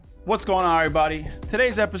What's going on, everybody?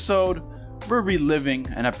 Today's episode, we're reliving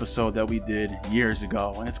an episode that we did years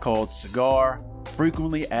ago, and it's called Cigar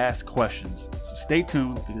Frequently Asked Questions. So stay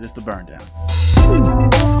tuned because it's the burn down.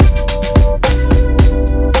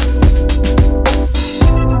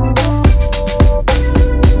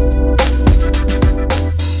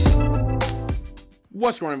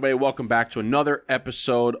 What's going on, everybody? Welcome back to another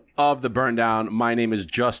episode of The Burn Down. My name is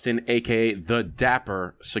Justin, a.k.a. The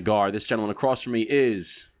Dapper Cigar. This gentleman across from me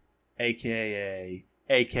is... A.K.A.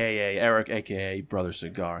 Eric, a.k.a. Brother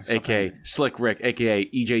Cigar. A.k.a. Slick Rick, a.k.a.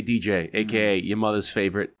 EJ DJ, a.k.a. your mother's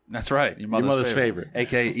favorite. That's right. Your mother's favorite.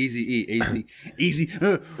 A.k.a. Easy E. Easy.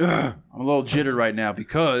 I'm a little jittered right now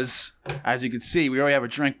because, as you can see, we already have a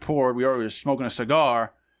drink poured. We already were smoking a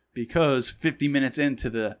cigar because 50 minutes into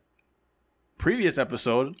the previous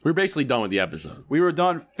episode, We're basically done with the episode. we were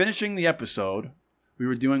done finishing the episode. We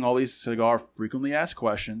were doing all these cigar frequently asked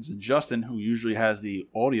questions, and Justin, who usually has the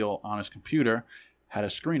audio on his computer, had a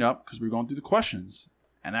screen up because we were going through the questions.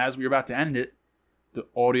 And as we were about to end it, the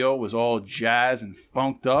audio was all jazzed and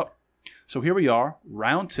funked up. So here we are,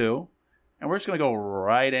 round two, and we're just going to go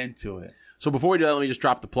right into it. So before we do that, let me just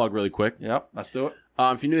drop the plug really quick. Yep, let's do it.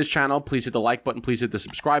 If you're new to this channel, please hit the like button, please hit the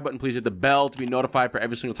subscribe button, please hit the bell to be notified for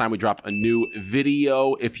every single time we drop a new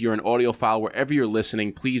video. If you're an audiophile, wherever you're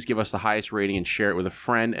listening, please give us the highest rating and share it with a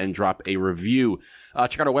friend and drop a review.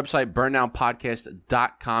 Check out our website,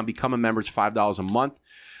 burndownpodcast.com. Become a member. It's $5 a month.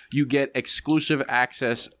 You get exclusive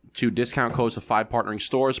access to discount codes to 5 partnering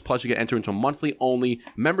stores. Plus, you get entered into a monthly-only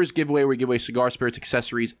members giveaway where we give away cigar, spirits,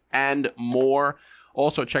 accessories, and more.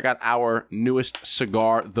 Also, check out our newest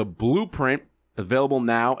cigar, The Blueprint. Available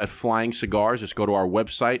now at Flying Cigars. Just go to our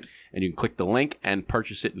website and you can click the link and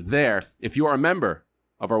purchase it there. If you are a member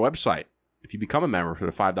of our website, if you become a member for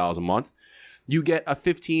the $5 a month, you get a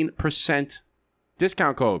 15%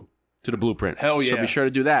 discount code to the Blueprint. Hell yeah. So be sure to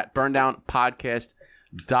do that.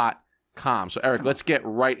 Burndownpodcast.com. So Eric, let's get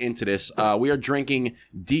right into this. We are drinking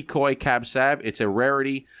Decoy Cab Sav. It's a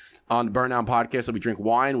rarity on the Burn Down Podcast that we drink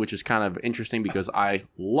wine, which is kind of interesting because I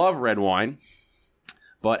love red wine.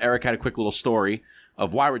 But Eric had a quick little story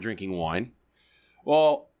of why we're drinking wine.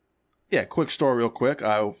 Well, yeah, quick story real quick.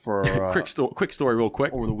 Quick story real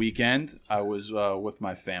quick. Over the weekend, I was with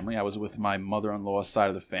my family. I was with my mother-in-law's side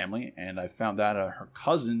of the family, and I found out her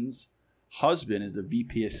cousin's husband is the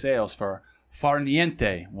VP of sales for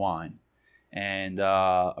Farniente wine. And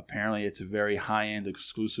apparently it's a very high-end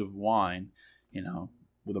exclusive wine, you know,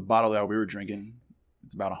 with a bottle that we were drinking.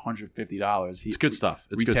 It's about $150. It's good stuff.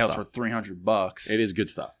 It's retails good stuff. for $300. It is good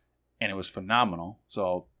stuff. And it was phenomenal.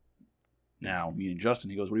 So now me and Justin,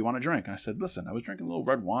 he goes, "What do you want to drink?" And I said, "Listen, I was drinking a little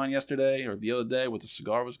red wine yesterday or the other day with the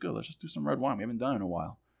cigar. It was good. Let's just do some red wine. We haven't done it in a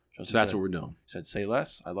while." So that's what we're doing. He said, "Say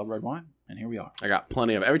less. I love red wine." And here we are. I got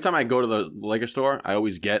plenty of it. Every time I go to the liquor store, I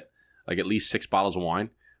always get like at least 6 bottles of wine.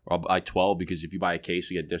 Or I'll buy 12 because if you buy a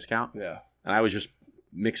case, you get a discount. Yeah. And I always just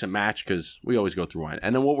mix and match because we always go through wine.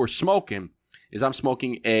 And then what we're smoking is I'm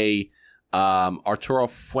smoking a Arturo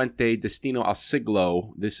Fuente Destino al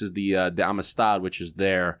Siglo. This is the De Amistad, which is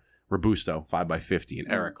their Robusto 5x50. And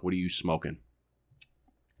Eric, what are you smoking?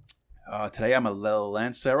 Today I'm a little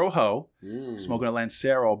Lancero Ho. Smoking a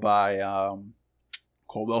Lancero by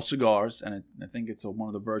Coldwell Cigars. And I think it's one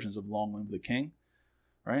of the versions of Long Live the King.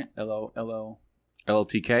 Right?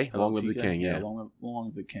 LLTK? Long Live the King, yeah. Long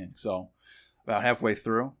Live the King. So about halfway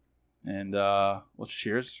through. And let's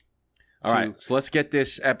cheers. All right, so let's get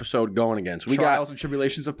this episode going again. So we trials and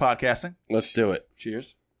tribulations of podcasting. Let's do it.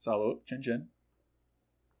 Cheers. Salud. Chin chin.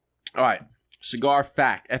 All right. Cigar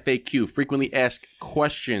fact, FAQ, frequently asked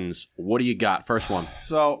questions. What do you got? First one.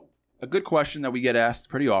 So a good question that we get asked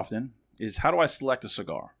pretty often is, how do I select a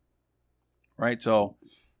cigar? Right? So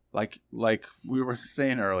like we were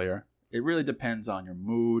saying earlier, it really depends on your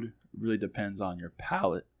mood. It really depends on your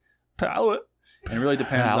palate. And it really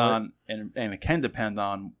depends on, and it can depend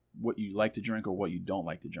on what you like to drink or what you don't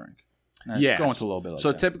like to drink. Yeah. Go into a little bit like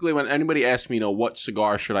so that. Typically when anybody asks me, what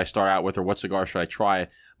cigar should I start out with or what cigar should I try,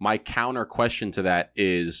 my counter question to that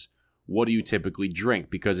is, what do you typically drink?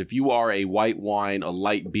 Because if you are a white wine, a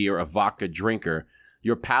light beer, a vodka drinker,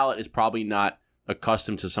 your palate is probably not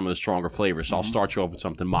accustomed to some of the stronger flavors. So I'll start you off with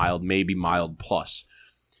something mild, maybe mild plus.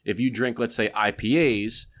 If you drink, let's say,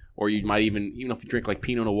 IPAs, or you might even if you drink like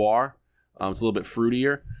Pinot Noir, it's a little bit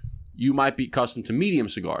fruitier, you might be accustomed to medium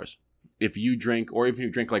cigars. If you drink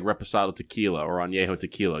like Reposado tequila or Añejo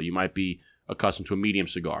tequila, you might be accustomed to a medium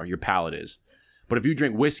cigar. Your palate is. But if you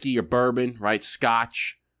drink whiskey or bourbon, right,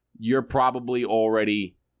 scotch, you're probably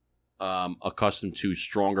already accustomed to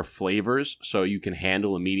stronger flavors, so you can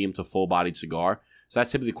handle a medium to full-bodied cigar. So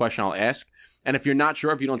that's typically the question I'll ask. And if you're not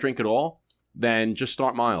sure, if you don't drink at all, then just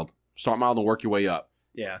start mild. Start mild and work your way up.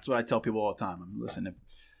 Yeah, that's what I tell people all the time. Listen, if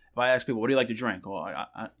I ask people, what do you like to drink? Well,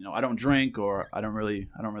 I don't drink, or I don't really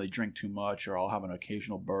drink too much, or I'll have an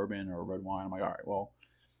occasional bourbon or red wine. I'm like, all right, well,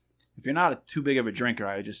 if you're not too big of a drinker,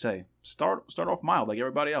 I just say start off mild like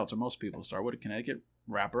everybody else or most people. Start with a Connecticut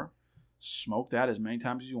wrapper, smoke that as many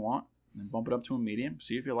times as you want, and bump it up to a medium.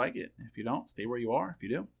 See if you like it. If you don't, stay where you are. If you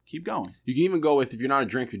do, keep going. You can even go with, if you're not a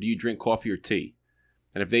drinker, do you drink coffee or tea?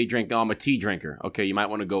 And if they drink, I'm a tea drinker. Okay, you might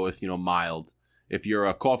want to go with, mild. If you're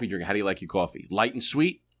a coffee drinker, how do you like your coffee? Light and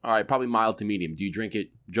sweet? All right, probably mild to medium. Do you drink it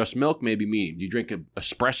just milk? Maybe medium. Do you drink an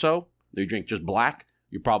espresso? Do you drink just black?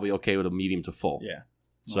 You're probably okay with a medium to full. Yeah.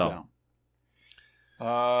 No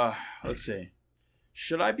doubt. Let's see.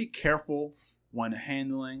 Should I be careful when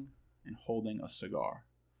handling and holding a cigar?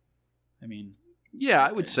 I mean, yeah,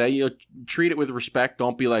 I would say treat it with respect.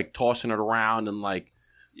 Don't be like tossing it around and like.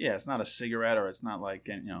 Yeah, it's not a cigarette, or it's not like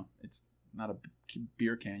it's not a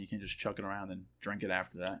beer can. You can't just chuck it around and drink it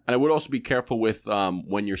after that. And I would also be careful with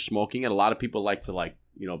when you're smoking it. A lot of people like to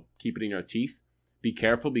keep it in their teeth. Be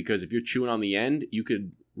careful, because if you're chewing on the end, you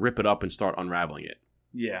could rip it up and start unraveling it.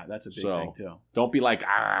 Yeah, that's a big thing too. Don't be like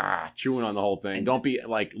chewing on the whole thing. Don't be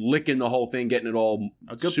like licking the whole thing, getting it all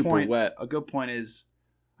super wet. A good point is,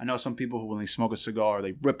 I know some people who, when they smoke a cigar,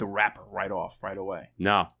 they rip the wrapper right off right away.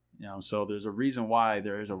 No. So there's a reason why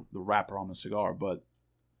there is the wrapper on the cigar. But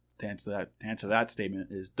to answer that statement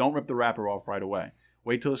is, don't rip the wrapper off right away.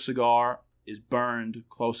 Wait till the cigar is burned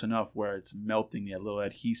close enough where it's melting the little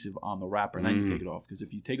adhesive on the wrapper, and then you take it off. Because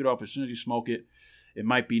if you take it off as soon as you smoke it, it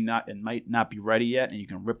might not be ready yet, and you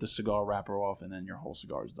can rip the cigar wrapper off, and then your whole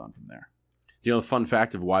cigar is done from there. Do you know the fun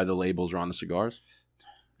fact of why the labels are on the cigars?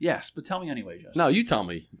 Yes, but tell me anyway, Justin. No, you tell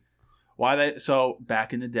me. So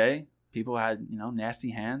back in the day, people had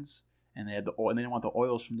nasty hands, and they didn't want the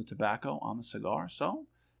oils from the tobacco on the cigar, so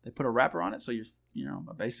they put a wrapper on it, so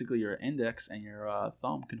basically your index and your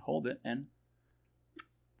thumb can hold it. And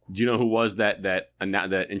do you know who was that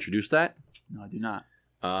introduced that? No, I do not.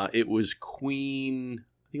 It was Queen.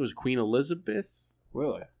 I think it was Queen Elizabeth.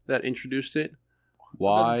 Really? That introduced it.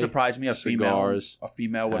 Why? It doesn't surprise me. A female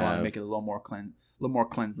would want to make it a little more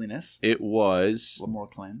cleanliness. It was a little more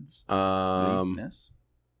cleanse.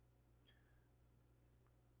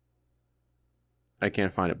 I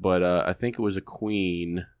can't find it, but I think it was a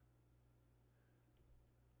queen.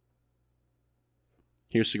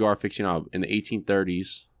 Here's Cigar Aficionado in the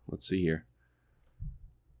 1830s. Let's see here.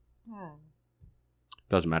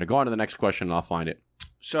 Doesn't matter. Go on to the next question and I'll find it.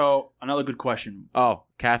 So, another good question. Oh,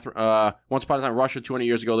 Catherine. Once upon a time, Russia, 200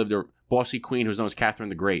 years ago, lived a bossy queen who was known as Catherine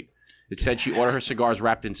the Great. It said she ordered her cigars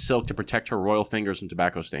wrapped in silk to protect her royal fingers from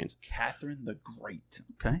tobacco stains. Catherine the Great.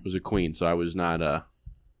 Okay. It was a queen, so I was not...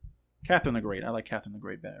 Catherine the Great. I like Catherine the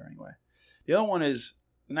Great better anyway. The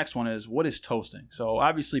next one is, what is toasting? So,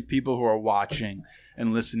 obviously, people who are watching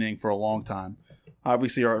and listening for a long time,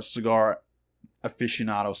 obviously are cigar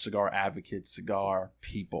aficionados, cigar advocates, cigar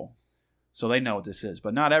people. So they know what this is.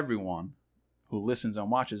 But not everyone who listens and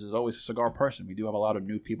watches is always a cigar person. We do have a lot of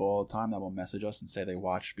new people all the time that will message us and say they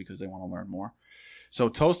watch because they want to learn more. So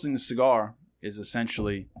toasting the cigar is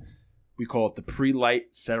essentially, we call it the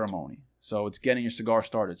pre-light ceremony. So it's getting your cigar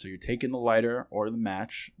started. So you're taking the lighter or the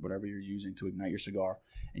match, whatever you're using to ignite your cigar,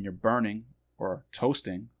 and you're burning or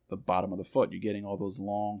toasting the bottom of the foot. You're getting all those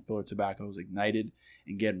long filler tobaccos ignited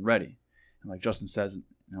and getting ready. And like Justin says,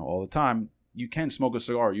 all the time, you can smoke a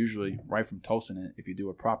cigar usually right from toasting it if you do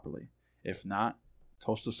it properly. If not,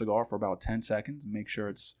 toast the cigar for about 10 seconds. Make sure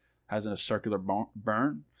it has a circular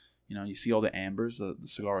burn. You see all the ambers. The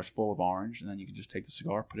cigar is full of orange. And then you can just take the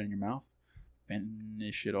cigar, put it in your mouth,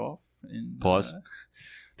 finish it off. And, pause.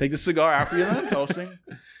 Take the cigar after you're done toasting,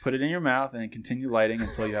 put it in your mouth, and continue lighting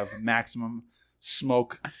until you have maximum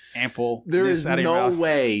smoke, ample. There is no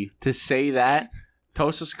way to say that.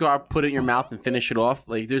 Toast a cigar, put it in your mouth, and finish it off.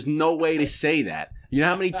 Like, there's no way to say that. You know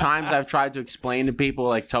how many times I've tried to explain to people,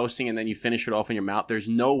 like, toasting and then you finish it off in your mouth? There's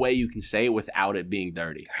no way you can say it without it being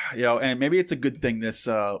dirty. And maybe it's a good thing this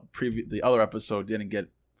the other episode didn't get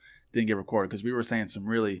recorded, because we were saying some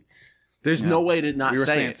really... There's no way to not say it. We were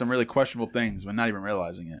saying some really questionable things, but not even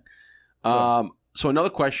realizing it. So another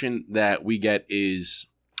question that we get is,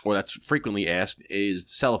 or that's frequently asked, is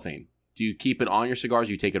cellophane. Do you keep it on your cigars or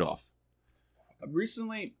do you take it off?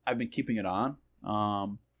 Recently, I've been keeping it on.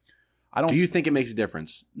 Do you think it makes a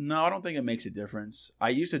difference? No, I don't think it makes a difference. I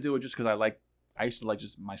used to do it just because I used to like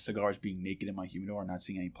just my cigars being naked in my humidor and not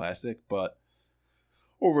seeing any plastic. But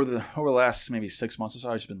over the last maybe 6 months or so,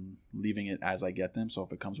 I've just been leaving it as I get them. So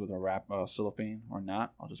if it comes with a wrap cellophane or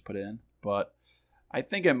not, I'll just put it in. But I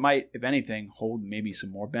think it might, if anything, hold maybe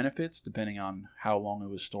some more benefits depending on how long it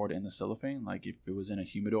was stored in the cellophane. Like if it was in a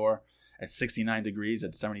humidor at 69 degrees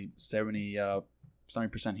at 70%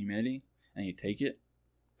 humidity and you take it,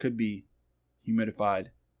 could be humidified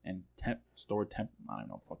and stored I don't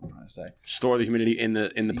know what I'm trying to say. Store the humidity in the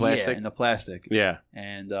plastic? Yeah, in the plastic. Yeah.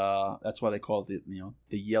 And that's why they call it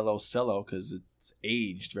the yellow cello, because it's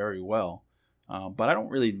aged very well. But I don't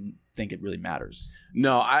really think it really matters.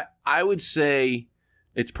 No, I would say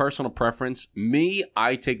it's personal preference. Me,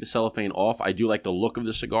 I take the cellophane off. I do like the look of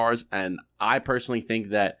the cigars, and I personally think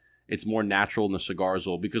that it's more natural in the cigars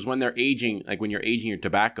will, because when they're aging, like when you're aging your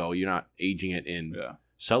tobacco, you're not aging it in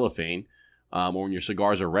cellophane. Or when your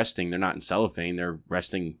cigars are resting, they're not in cellophane. They're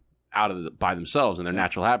resting by themselves in their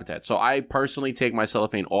natural habitat. So I personally take my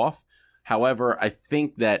cellophane off. However, I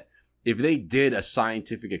think that if they did a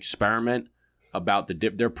scientific experiment about the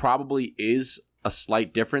dip, there probably is a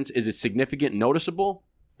slight difference. Is it significant, noticeable?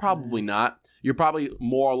 Probably not. You're probably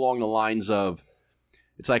more along the lines of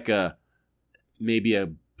it's like maybe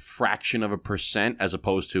a fraction of a percent as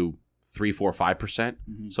opposed to 3, 4, 5%.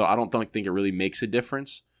 Mm-hmm. So I don't think it really makes a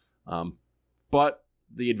difference. But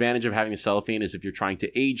the advantage of having a cellophane is if you're trying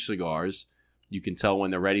to age cigars, you can tell when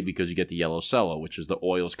they're ready because you get the yellow cello, which is the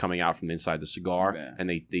oils coming out from the inside the cigar, and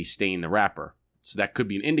they stain the wrapper. So that could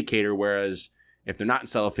be an indicator, whereas if they're not in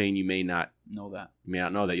cellophane, you may not know that. You may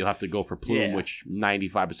not know that. You'll have to go for plume, which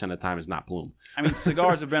 95% of the time is not plume. I mean,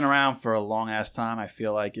 cigars have been around for a long-ass time. I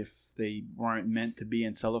feel like if they weren't meant to be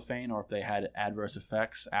in cellophane or if they had adverse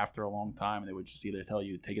effects after a long time, they would just either tell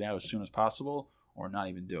you to take it out as soon as possible or not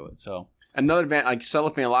even do it. So another advantage, like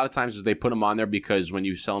cellophane, a lot of times is they put them on there because when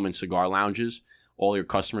you sell them in cigar lounges, all your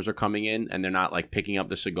customers are coming in and they're not like picking up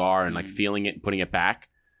the cigar and like feeling it and putting it back.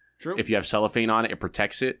 True. If you have cellophane on it, it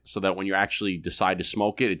protects it so that when you actually decide to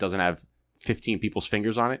smoke it, it doesn't have 15 people's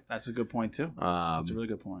fingers on it. That's a good point too. That's a really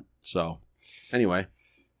good point. So, anyway.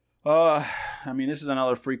 I mean, this is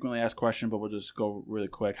another frequently asked question, but we'll just go really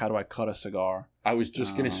quick. How do I cut a cigar? I was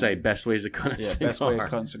just going to say best ways to cut a cigar. Best way to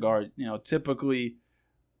cut a cigar. Typically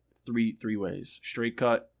three ways. Straight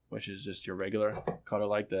cut, which is just your regular cutter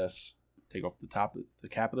like this. Take off the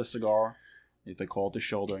cap of the cigar. If they call it the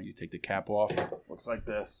shoulder, and you take the cap off. Looks like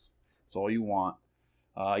this. It's all you want.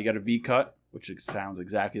 You got a V cut, which sounds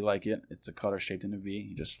exactly like it. It's a cutter shaped in a V.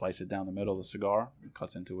 You just slice it down the middle of the cigar. It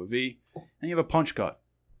cuts into a V. And you have a punch cut,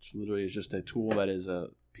 which literally is just a tool that is a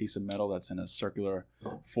piece of metal that's in a circular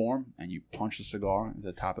form, and you punch the cigar at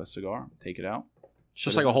the top of the cigar, take it out. It's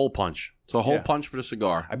just like a hole punch. It's a hole punch for the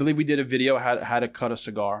cigar. I believe we did a video how to cut a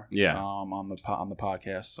cigar. Yeah. On the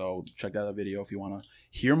podcast. So check out that video if you want to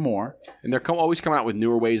hear more. And they're always coming out with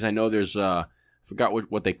newer ways. I know there's I forgot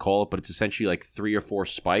what they call it, but it's essentially like 3 or 4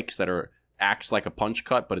 spikes that acts like a punch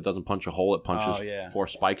cut, but it doesn't punch a hole. It punches 4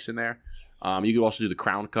 spikes in there. You could also do the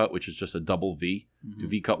crown cut, which is just a double V. Do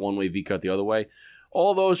V cut one way, V cut the other way.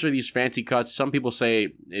 All those are these fancy cuts. Some people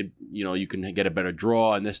say you can get a better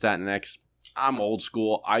draw and this, that, and the next. I'm old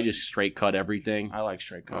school. I just straight cut everything. I like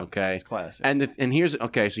straight cut. Okay, it's classic. And here's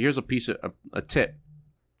a piece of a tip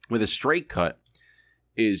with a straight cut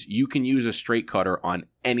is you can use a straight cutter on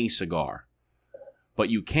any cigar, but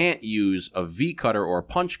you can't use a V cutter or a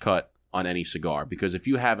punch cut on any cigar because if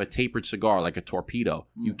you have a tapered cigar like a torpedo,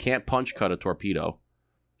 you can't punch cut a torpedo.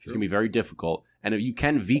 It's gonna be very difficult. And if you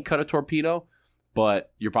can V cut a torpedo,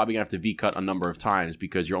 but you're probably gonna have to V cut a number of times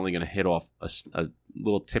because you're only gonna hit off a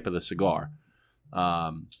little tip of the cigar.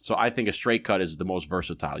 So I think a straight cut is the most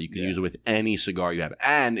versatile. You can use it with any cigar you have.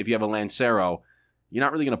 And if you have a Lancero, you're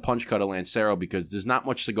not really going to punch cut a Lancero because there's not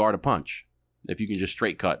much cigar to punch if you can just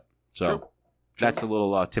straight cut. So that's a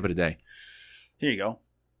little tip of the day. Here you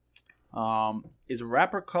go. Is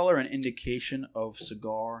wrapper color an indication of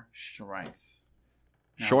cigar strength?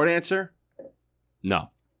 No. Short answer, no.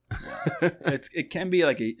 It can be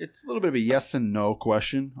it's a little bit of a yes and no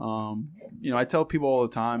question. I tell people all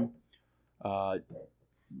the time,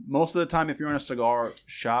 most of the time if you're in a cigar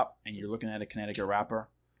shop and you're looking at a Connecticut wrapper,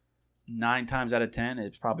 9 times out of 10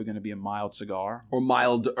 it's probably going to be a mild cigar or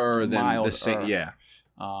milder than the same. Yeah.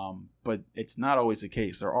 But it's not always the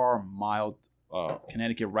case. There are mild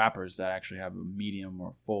Connecticut wrappers that actually have a medium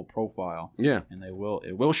or full profile. Yeah. And it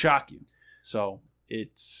will shock you. So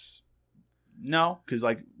it's no, because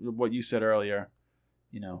like what you said earlier,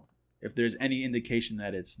 if there's any indication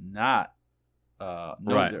that it's not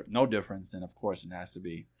no difference, then of course it has to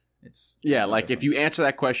be. It's like difference. If you answer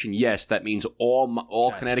that question, yes, that means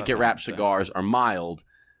all Connecticut wrap cigars are mild,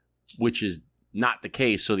 which is not the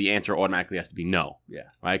case. So the answer automatically has to be no. Yeah.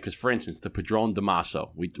 Right? Because for instance, the Padron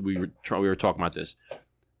Damaso, we were talking about this.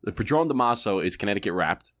 The Padron Damaso is Connecticut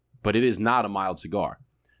wrapped, but it is not a mild cigar.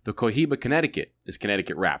 The Cohiba Connecticut is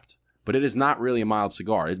Connecticut wrapped, but it is not really a mild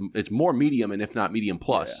cigar. It's more medium, and if not medium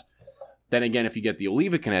plus. Yeah. Then again, if you get the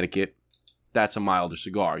Oliva Connecticut, that's a milder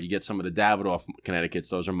cigar. You get some of the Davidoff Connecticut's;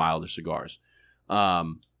 those are milder cigars. But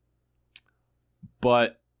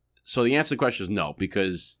so the answer to the question is no,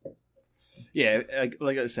 because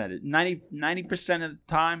like I said, 90% of the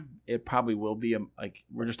time it probably will be like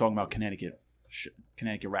we're just talking about Connecticut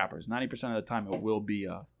wrappers. 90% of the time it will be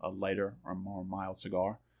a lighter or more mild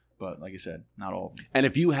cigar. But like I said, not all of them. And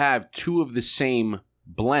if you have two of the same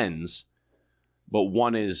blends, but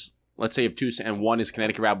one is, let's say, if two and one is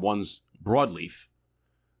Connecticut wrap, one's broadleaf,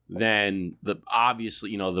 then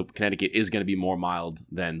obviously the Connecticut is going to be more mild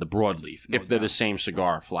than the broadleaf if they're the same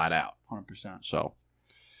cigar flat out. 100%. So,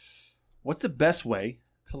 what's the best way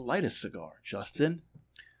to light a cigar, Justin?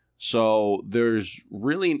 So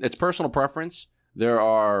it's personal preference. There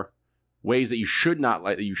are ways that you should not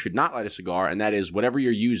light a cigar, and that is whatever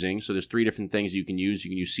you're using. So there's 3 different things you can use.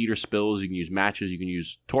 You can use cedar spills, you can use matches, you can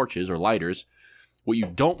use torches or lighters. What you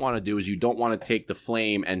don't want to do is you don't want to take the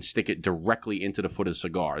flame and stick it directly into the foot of the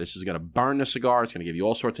cigar. This is going to burn the cigar. It's going to give you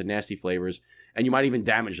all sorts of nasty flavors, and you might even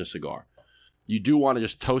damage the cigar. You do want to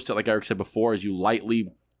just toast it, like Eric said before, as you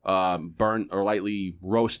lightly burn or lightly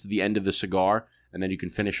roast the end of the cigar, and then you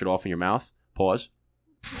can finish it off in your mouth. Pause.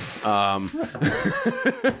 Say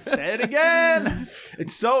it again.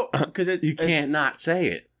 It's so because you can't not say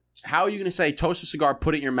it. How are you going to say toast a cigar,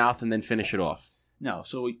 put it in your mouth, and then finish it off? No,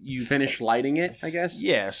 so you finish lighting it, I guess.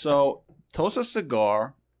 Yeah, so toast a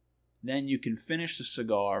cigar, then you can finish the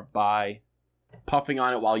cigar by puffing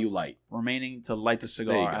on it while you light, remaining to light the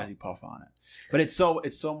cigar as you puff on it. But it's so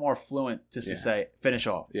more fluent just to say finish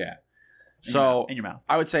off. Yeah. In your mouth.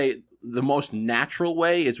 I would say the most natural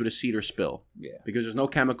way is with a cedar spill. Yeah. Because there's no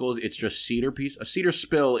chemicals, it's just cedar piece. A cedar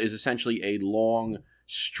spill is essentially a long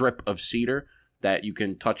strip of cedar that you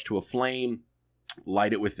can touch to a flame,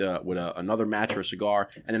 light it with another match or a cigar,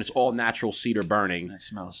 and then it's all natural cedar burning. And it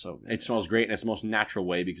smells so good. It smells great, and it's the most natural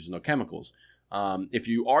way because there's no chemicals. If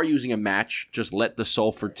you are using a match, just let the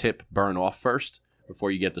sulfur tip burn off first before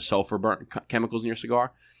you get the sulfur chemicals in your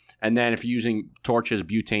cigar. And then if you're using torches,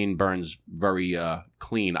 butane burns very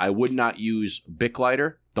clean. I would not use Bic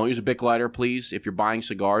lighter. Don't use a Bic lighter, please. If you're buying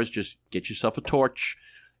cigars, just get yourself a torch.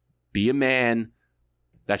 Be a man.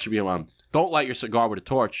 That should be one. Don't light your cigar with a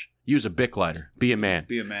torch. Use a Bic lighter. Be a man.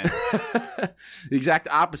 Be a man. The exact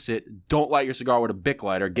opposite. Don't light your cigar with a Bic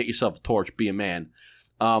lighter. Get yourself a torch. Be a man.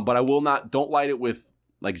 But don't light it with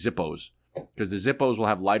like Zippos. Because the Zippos will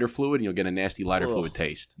have lighter fluid and you'll get a nasty lighter fluid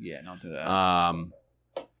taste. Yeah, don't do that.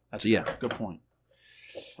 That's a good point.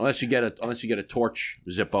 Unless you get a torch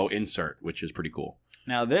Zippo insert, which is pretty cool.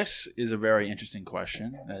 Now this is a very interesting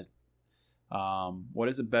question. What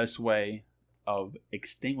is the best way of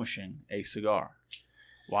extinguishing a cigar?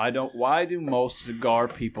 Why do most cigar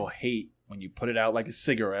people hate when you put it out like a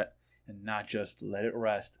cigarette and not just let it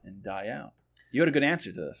rest and die out? You had a good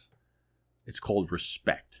answer to this. It's called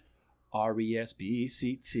respect.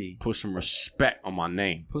 RESPECT. Put some respect on my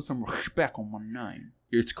name. Put some respect on my name.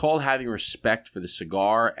 It's called having respect for the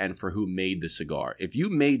cigar and for who made the cigar. If you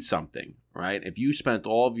made something, right? If you spent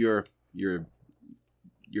all of your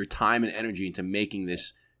time and energy into making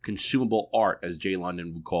this consumable art, as Jay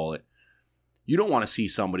London would call it, you don't want to see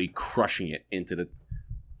somebody crushing it into the...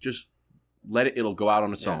 Just let it, it'll go out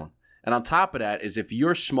on its own. And on top of that is if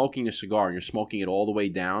you're smoking a cigar and you're smoking it all the way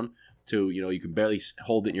down to, you can barely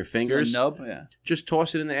hold it in your fingers. The nub, yeah. Just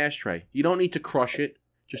toss it in the ashtray. You don't need to crush it.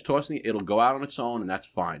 Just toss it. It'll go out on its own, and that's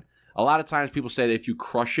fine. A lot of times people say that if you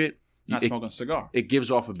crush it... Not smoking a cigar. It gives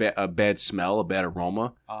off a bad smell, a bad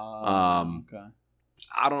aroma. Okay.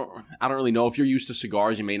 I don't really know. If you're used to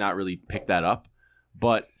cigars, you may not really pick that up.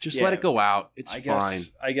 But just let it go out. It's fine.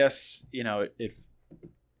 I guess, if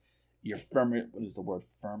you're what is the word?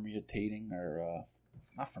 Fermentating or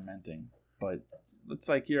not fermenting, but it's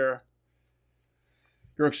like you're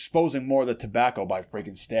exposing more of the tobacco by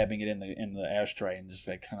freaking stabbing it in the ashtray and just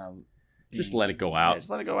like kind of just let it go out. Yeah,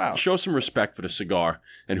 just let it go out. Show some respect for the cigar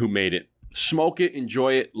and who made it. Smoke it,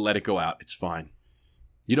 enjoy it, let it go out. It's fine.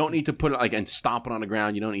 You don't need to put it and stomp it on the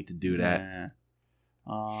ground. You don't need to do that.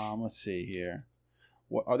 Let's see here.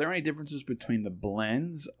 Are there any differences between the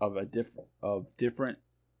blends Are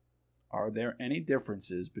there any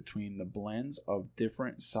differences between the blends of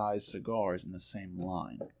different size cigars in the same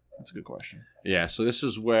line? That's a good question. Yeah, so this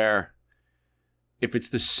is where if it's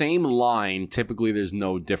the same line, typically there's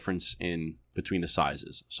no difference in between the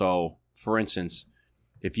sizes. So, for instance,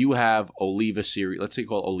 if you have Oliva series, let's say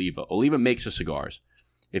called Oliva. Oliva makes the cigars.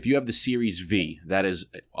 If you have the Series V, that is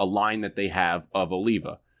a line that they have of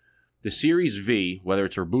Oliva. The Series V, whether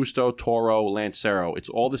it's Robusto, Toro, Lancero, it's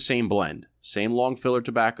all the same blend. Same long filler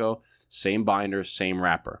tobacco, same binder, same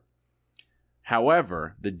wrapper.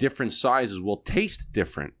 However, the different sizes will taste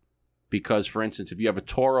different because, for instance, if you have a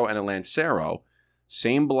Toro and a Lancero,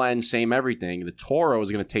 same blend, same everything, the Toro is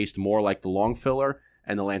going to taste more like the long filler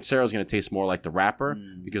and the Lancero is going to taste more like the wrapper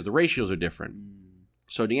because the ratios are different.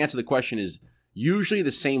 So the answer to the question is usually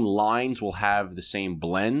the same lines will have the same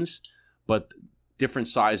blends, but different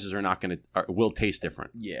sizes are not going to will taste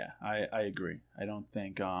different. Yeah, I agree. I don't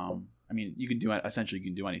think I mean, you can do essentially you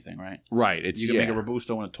can do anything, right? Right. You can make a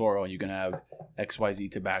Robusto and a Toro, and you can have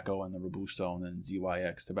XYZ tobacco and the Robusto, and then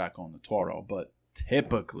ZYX tobacco and the Toro. But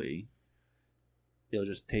typically, it'll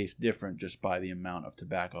just taste different just by the amount of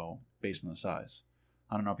tobacco based on the size.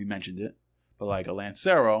 I don't know if you mentioned it, but like a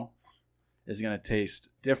Lancero is going to taste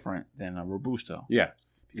different than a Robusto. Yeah.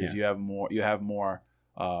 Because you have more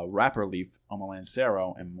wrapper leaf on the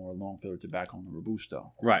Lancero and more long filler tobacco on the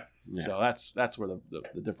Robusto. Right. Yeah. So that's where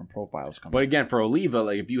the different profiles come. But again, for Oliva,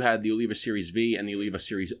 like if you had the Oliva Series V and the Oliva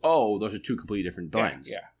Series O, those are two completely different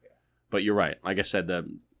blends. Yeah. But you're right. Like I said,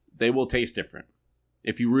 they will taste different.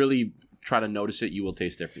 If you really try to notice it, you will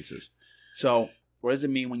taste differences. So what does it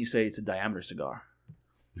mean when you say it's a diameter cigar?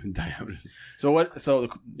 Diameter. So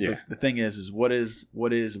the thing is what is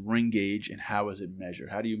ring gauge and how is it measured?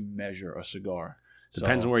 How do you measure a cigar?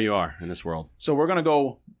 Depends on where you are in this world. So we're gonna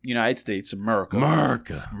go United States, America.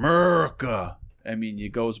 I mean,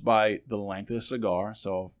 it goes by the length of the cigar.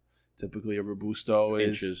 So typically a Robusto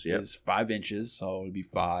is 5 inches, so it would be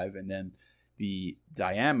 5, and then the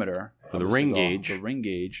diameter of the ring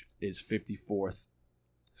gauge is 54th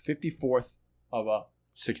of a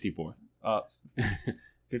 64th.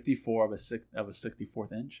 54 of a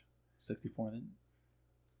 64th inch. 64th inch.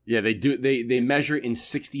 Yeah, they do. They measure in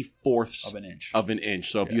 64ths of an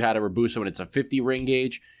inch. So if you had a Robusto and it's a 50 ring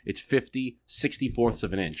gauge, it's 50 64ths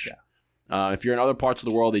of an inch. Yeah. If you're in other parts of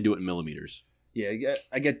the world, they do it in millimeters. Yeah,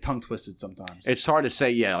 I get tongue twisted sometimes. It's hard to say.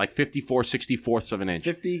 Yeah, like 54 64ths of an inch.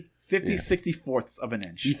 50 64ths of an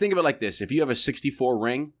inch. You think of it like this: if you have a 64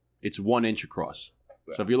 ring, it's 1 inch across.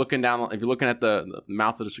 Yeah. So if you're looking at the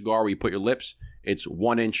mouth of the cigar where you put your lips, it's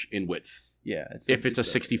 1 inch in width. Yeah. If it's a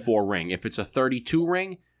 64 ring, if it's a 32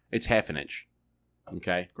 ring, it's half an inch.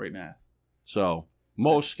 Okay? Great math. So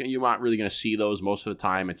you're not really going to see those most of the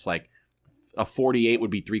time. It's like a 48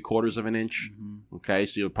 would be 3/4 of an inch. Mm-hmm. Okay?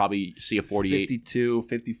 So you'll probably see a 48. 52,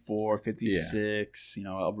 54, 56.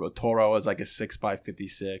 Yeah. A Toro is like a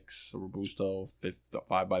 6x56. A Robusto,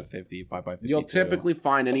 5x50, 5x52. You'll typically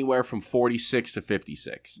find anywhere from 46 to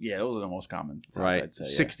 56. Yeah, those are the most common. Right? I'd say,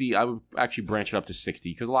 60, yeah. I would actually branch it up to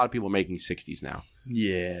 60 because a lot of people are making 60s now.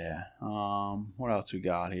 Yeah. What else we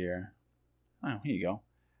got here? Oh, here you go.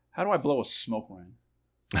 How do I blow a smoke ring?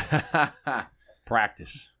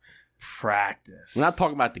 Practice. We're not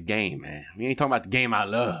talking about the game, man. We ain't talking about the game I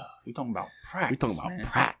love. We're talking about practice. We're talking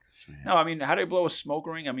about practice, man. No, I mean, how do you blow a smoke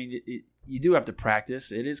ring? I mean, you do have to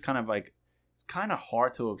practice. It is kind of like, it's kind of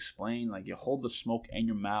hard to explain. Like, you hold the smoke in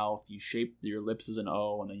your mouth, you shape your lips as an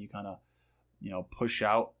O, and then you kind of, push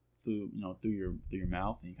out through your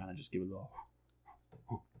mouth, and you kind of just give it a little,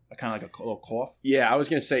 kind of like a little cough. Yeah, I was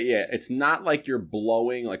gonna say, it's not like you're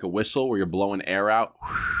blowing like a whistle where you're blowing air out.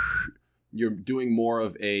 You're doing more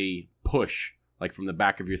of a push, like from the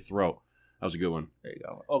back of your throat. That was a good one. There you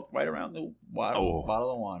go. Oh, right around the bottle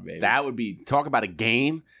of wine, baby. That would be, talk about a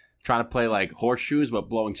game, trying to play like horseshoes, but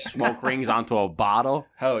blowing smoke rings onto a bottle.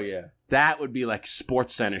 Hell yeah. That would be like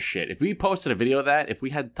Sports Center shit. If we posted a video of that, if we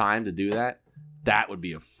had time to do that, that would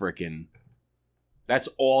be a freaking... That's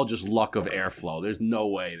all just luck of airflow. There's no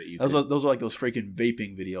way that you those are like those freaking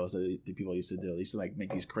vaping videos that people used to do. They used to like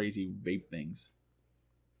make these crazy vape things.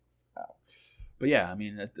 Wow. But yeah, I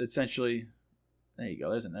mean, essentially, there you go.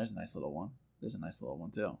 There's a nice little one. There's a nice little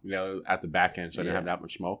one too. At the back end, so I didn't have that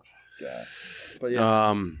much smoke. Yeah. But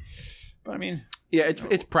yeah. But I mean, yeah,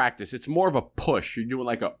 it's practice. It's more of a push. You're doing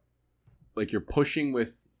like you're pushing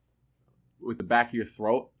with the back of your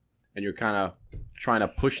throat, and you're kind of trying to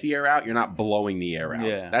push the air out. You're not blowing the air out.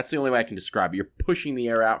 Yeah. That's the only way I can describe it. You're pushing the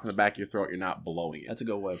air out from the back of your throat. You're not blowing it. That's a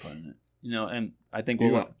good way of putting it. And I think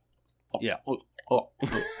yeah.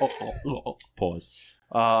 Pause.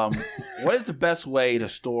 What is the best way to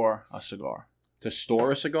store a cigar? To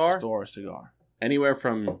store a cigar? Store a cigar. Anywhere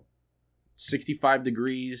from 65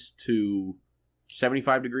 degrees to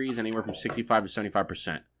 75 degrees, anywhere from 65 to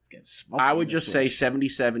 75%. I would just say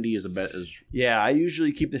 70-70 is a bet. Yeah, I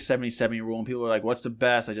usually keep the 70-70 rule, and people are like, "What's the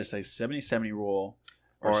best?" I just say 70-70 rule,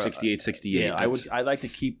 or 68-68. Yeah, I like to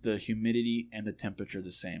keep the humidity and the temperature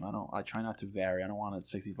the same. I try not to vary. I don't want it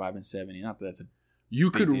 65 and 70. Not that that's a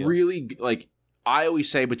you could deal. Really like. I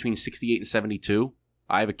always say between 68 and 72.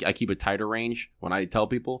 I keep a tighter range when I tell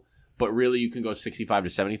people, but really you can go 65 to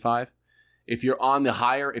 75. If you're on the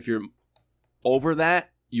higher, if you're over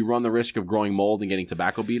that, you run the risk of growing mold and getting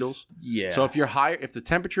tobacco beetles. Yeah. So if you're higher, if the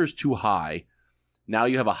temperature is too high, now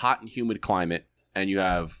you have a hot and humid climate, and you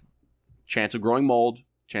have chance of growing mold,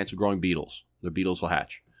 chance of growing beetles. The beetles will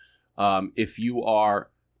hatch. If you are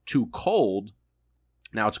too cold,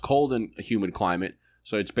 now it's cold in a humid climate,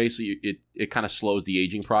 so it's basically it kind of slows the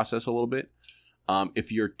aging process a little bit.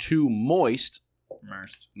 If you're too moist,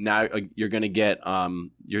 immersed, now you're going to get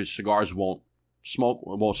your cigars won't smoke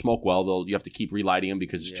well. You have to keep relighting them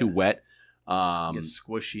because it's too wet. It's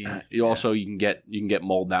squishy. You can get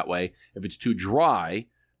mold that way. If it's too dry,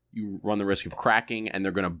 you run the risk of cracking, and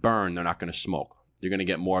they're going to burn. They're not going to smoke. You're going to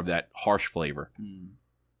get more of that harsh flavor.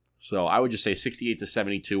 So I would just say 68 to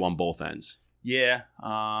 72 on both ends. Yeah.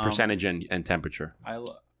 Percentage and temperature.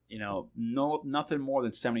 Nothing more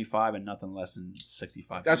than 75 and nothing less than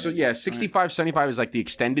 65. That's 65, 75 is like the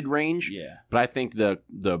extended range. Yeah. But I think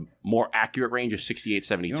the more accurate range is 68,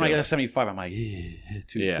 72. When I get to 75, I'm like,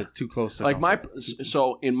 that's too close to like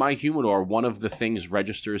so in my humidor, one of the things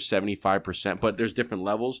registers 75%, but there's different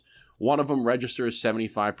levels. One of them registers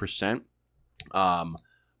 75%,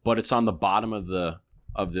 but it's on the bottom of the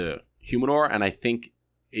humidor, and I think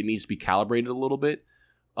it needs to be calibrated a little bit.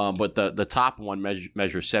 But the top one measures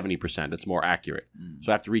 70%. That's more accurate.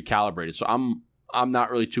 So I have to recalibrate it. So I'm not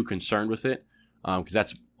really too concerned with it because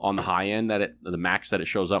that's on the high end the max that it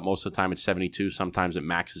shows up. Most of the time it's 72. Sometimes it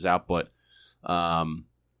maxes out. But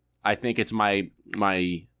I think it's my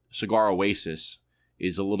Cigar Oasis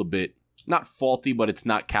is a little bit not faulty, but it's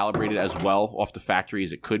not calibrated as well off the factory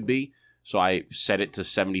as it could be. So I set it to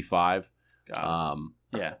 75.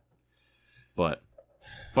 Yeah. But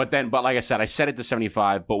like I said, I set it to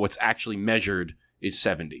 75, but what's actually measured is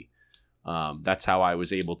 70. That's how I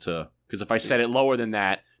was able to, because if I set it lower than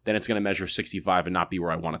that, then it's going to measure 65 and not be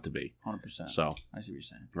where I want it to be. 100%. So I see what you're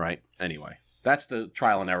saying. Right. Anyway, that's the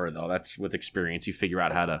trial and error, though. That's with experience. You figure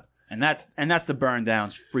out how to. And that's the burn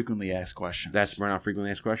downs frequently asked questions. That's burn out frequently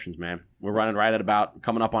asked questions, man. We're running right at about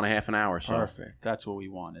coming up on a half an hour. So. Perfect. That's what we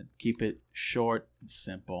wanted. Keep it short and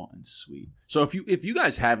simple and sweet. So if you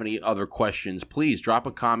guys have any other questions, please drop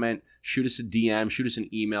a comment, shoot us a DM, shoot us an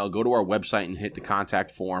email, go to our website and hit the contact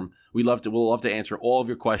form. We'll love to answer all of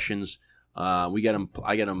your questions. I get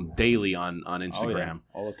them daily on Instagram.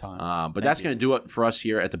 All the time. But that's going to do it for us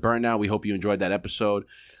here at the Burn Down. We hope you enjoyed that episode.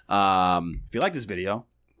 If you like this video,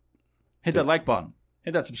 hit that like button,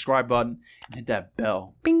 hit that subscribe button, and hit that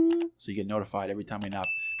bell. Bing! So you get notified every time we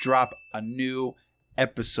drop a new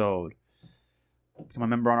episode. Become a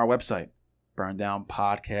member on our website,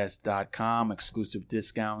 burndownpodcast.com. Exclusive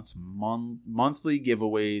discounts, monthly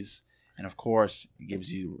giveaways, and of course, it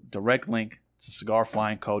gives you a direct link to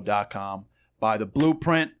cigarflyingco.com. Buy the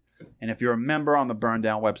blueprint, and if you're a member on the Burn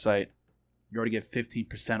Down website, you already get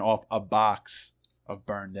 15% off a box of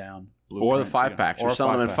Burn Down. Or the 5-packs. We're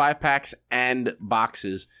selling them in 5-packs and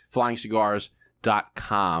boxes.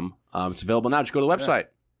 FlyingCigars.com. It's available now. Just go to the website.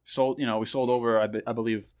 Yeah. We sold over, I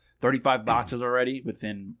believe, 35 boxes already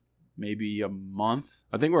within maybe a month.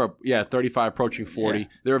 I think we're 35, approaching 40. Yeah.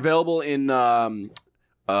 They're available in a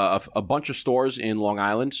bunch of stores in Long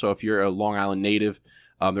Island. So if you're a Long Island native,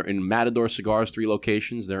 they're in Matador Cigars, 3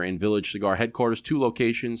 locations. They're in Village Cigar Headquarters, 2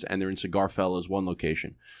 locations, and they're in Cigar Fellas, 1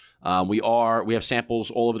 location. We have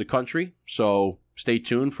samples all over the country, so stay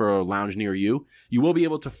tuned for a lounge near you. You will be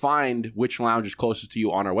able to find which lounge is closest to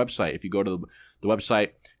you on our website. If you go to the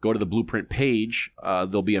website, go to the Blueprint page,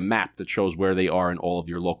 there'll be a map that shows where they are in all of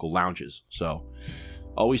your local lounges. So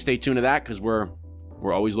always stay tuned to that because we're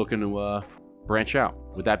always looking to branch out.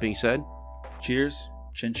 With that being said, cheers,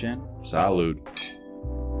 chin chin, salud.